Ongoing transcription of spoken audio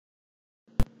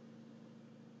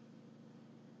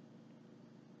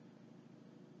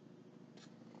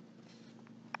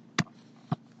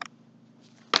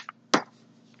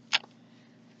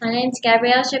My name's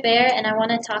Gabrielle Chabert, and I want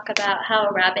to talk about how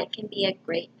a rabbit can be a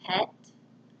great pet.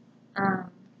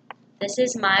 This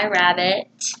is my rabbit.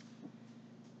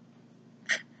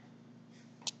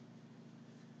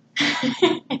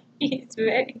 He's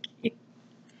very cute.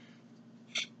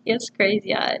 He has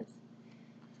crazy eyes.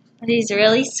 But he's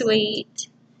really sweet.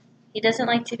 He doesn't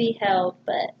like to be held,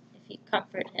 but if you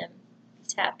comfort him,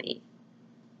 he's happy.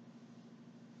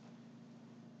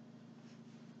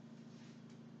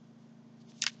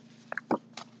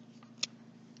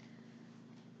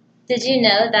 Did you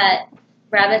know that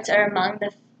rabbits are among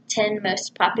the 10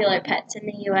 most popular pets in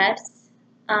the U.S.?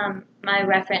 My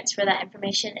reference for that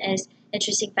information is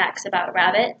Interesting Facts About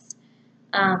Rabbits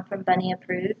from Bunny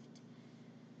Approved.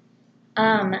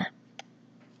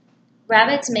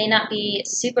 Rabbits may not be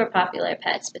super popular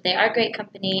pets, but they are great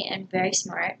company and very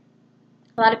smart.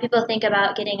 A lot of people think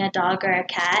about getting a dog or a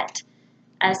cat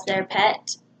as their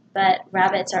pet, but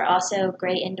rabbits are also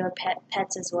great indoor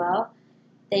pets as well.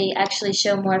 They actually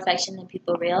show more affection than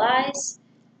people realize.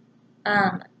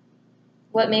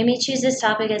 What made me choose this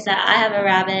topic is that I have a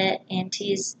rabbit, and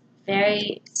he's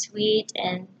very sweet,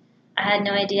 and I had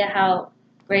no idea how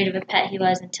great of a pet he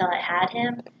was until I had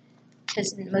him,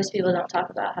 because most people don't talk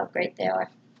about how great they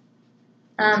are.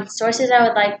 Sources I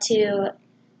would like to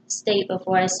state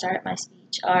before I start my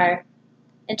speech are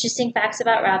Interesting Facts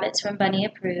About Rabbits from Bunny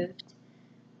Approved,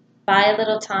 Buy a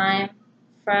Little Time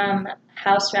from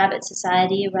House Rabbit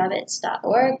Society,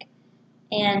 rabbits.org,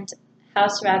 and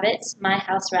House Rabbits,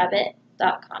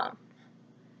 myhouserabbit.com.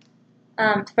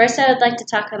 First, I would like to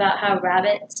talk about how my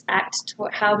rabbit acts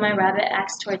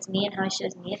towards me and how he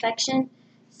shows me affection.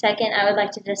 Second, I would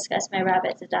like to discuss my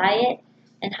rabbit's diet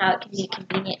and how it can be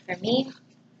convenient for me.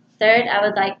 Third, I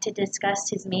would like to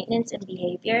discuss his maintenance and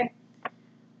behavior.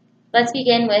 Let's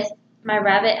begin with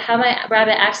how my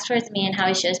rabbit acts towards me and how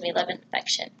he shows me love and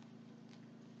affection.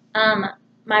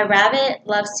 My rabbit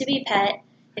loves to be pet.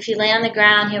 If you lay on the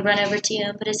ground, he'll run over to you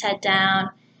and put his head down,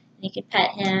 and you can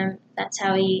pet him. That's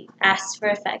how he asks for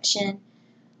affection.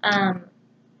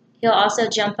 He'll also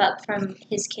jump up from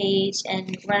his cage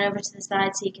and run over to the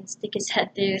side so you can stick his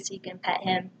head through so you can pet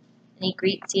him, and he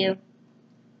greets you.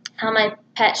 How my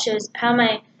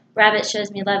rabbit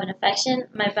shows me love and affection.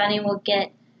 My bunny will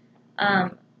give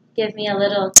me a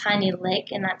little tiny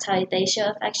lick, and that's how they show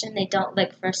affection. They don't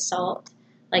lick for salt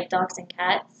like dogs and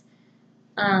cats.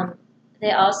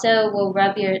 They also will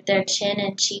rub their chin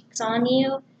and cheeks on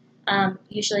you.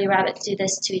 Usually rabbits do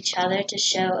this to each other to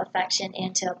show affection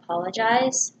and to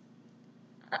apologize.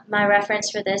 My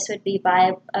reference for this would be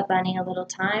Buy a Bunny a Little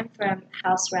Time from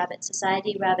House Rabbit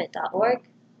Society, rabbit.org.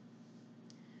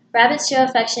 Rabbits show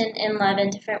affection and love in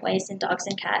different ways than dogs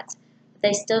and cats, but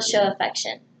they still show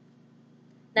affection.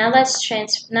 Now let's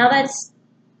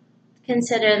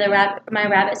consider my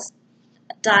rabbit's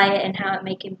diet and how it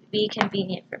may be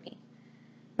convenient for me.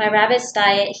 My rabbit's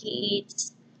diet, he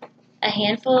eats a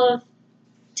handful of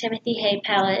Timothy hay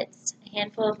pellets, a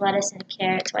handful of lettuce and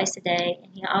carrot twice a day,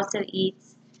 and he also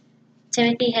eats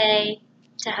Timothy hay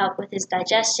to help with his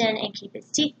digestion and keep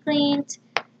his teeth cleaned.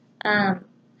 How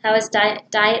his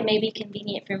diet may be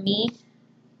convenient for me.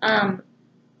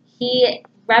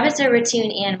 Rabbits are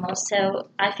routine animals, so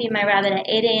I feed my rabbit at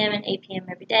 8 a.m. and 8 p.m.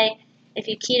 every day. If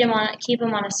you keep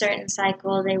them on a certain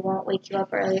cycle, they won't wake you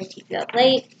up early or keep you up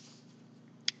late.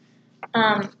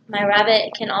 My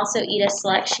rabbit can also eat a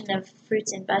selection of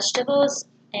fruits and vegetables,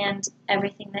 and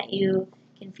everything that you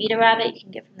can feed a rabbit you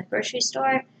can get from the grocery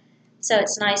store. So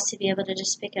it's nice to be able to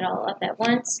just pick it all up at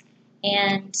once.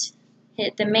 And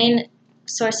the main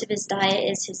source of his diet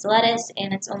is his lettuce,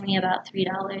 and it's only about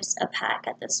 $3 a pack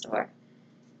at the store.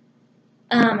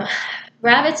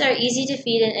 Rabbits are easy to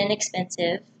feed and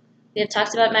inexpensive. We have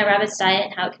talked about my rabbit's diet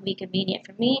and how it can be convenient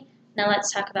for me. Now let's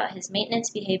talk about his maintenance,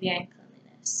 behavior, and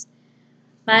cleanliness.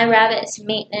 My rabbit's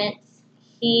maintenance,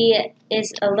 he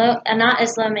is not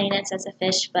as low maintenance as a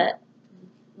fish, but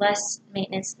less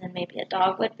maintenance than maybe a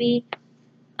dog would be.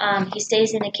 He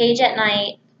stays in a cage at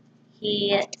night.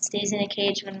 He stays in a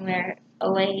cage when we're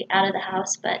away out of the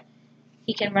house, but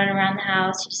he can run around the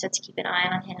house. You just have to keep an eye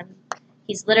on him.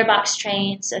 He's litter box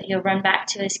trained, so he'll run back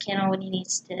to his kennel when he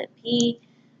needs to pee,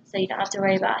 so you don't have to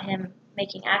worry about him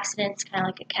making accidents, kind of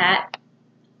like a cat.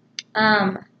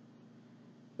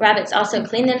 Rabbits also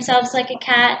clean themselves like a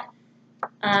cat.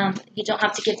 You don't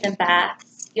have to give them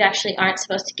baths. You actually aren't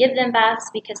supposed to give them baths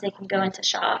because they can go into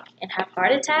shock and have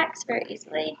heart attacks very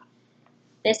easily.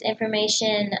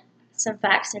 Some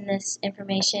facts in this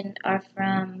information are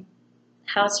from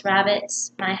House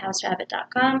Rabbits,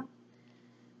 myhouserabbit.com.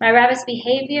 My rabbit's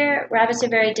behavior, rabbits are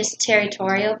very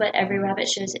territorial, but every rabbit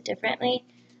shows it differently.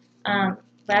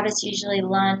 Rabbits usually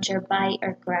lunge or bite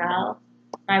or growl.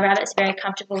 My rabbit's very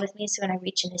comfortable with me, so when I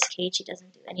reach in his cage, he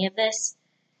doesn't do any of this.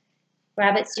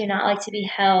 Rabbits do not like to be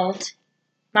held.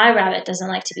 My rabbit doesn't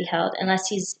like to be held unless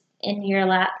he's in your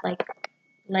lap, like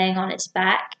laying on his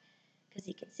back, because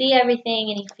he can see everything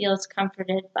and he feels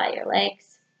comforted by your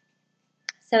legs.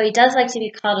 So he does like to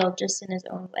be cuddled, just in his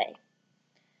own way.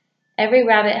 Every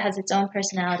rabbit has its own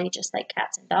personality, just like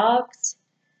cats and dogs.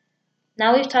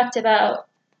 Now we've talked about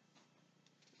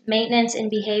maintenance and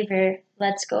behavior.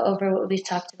 Let's go over what we've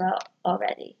talked about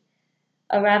already.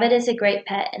 A rabbit is a great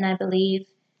pet, and I believe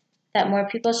that more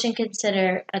people should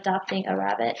consider adopting a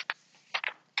rabbit.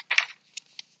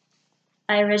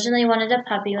 I originally wanted a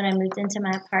puppy when I moved into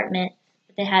my apartment,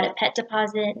 but they had a pet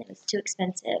deposit and it was too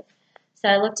expensive. So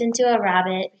I looked into a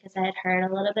rabbit because I had heard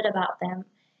a little bit about them,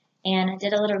 and I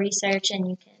did a little research, and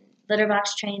you can litter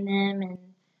box train them, and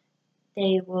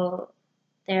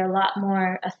they're a lot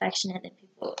more affectionate than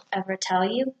people ever tell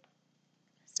you.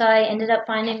 So I ended up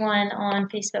finding one on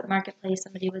Facebook Marketplace.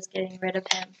 Somebody was getting rid of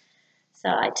him, so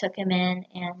I took him in,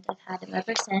 and I've had him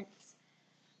ever since.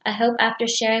 I hope after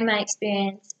sharing my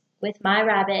experience with my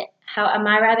rabbit, how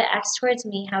my rabbit acts towards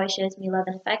me, how he shows me love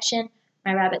and affection,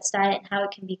 my rabbit's diet, and how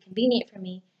it can be convenient for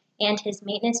me, and his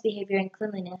maintenance, behavior, and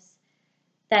cleanliness,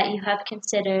 that you have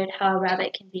considered how a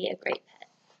rabbit can be a great pet.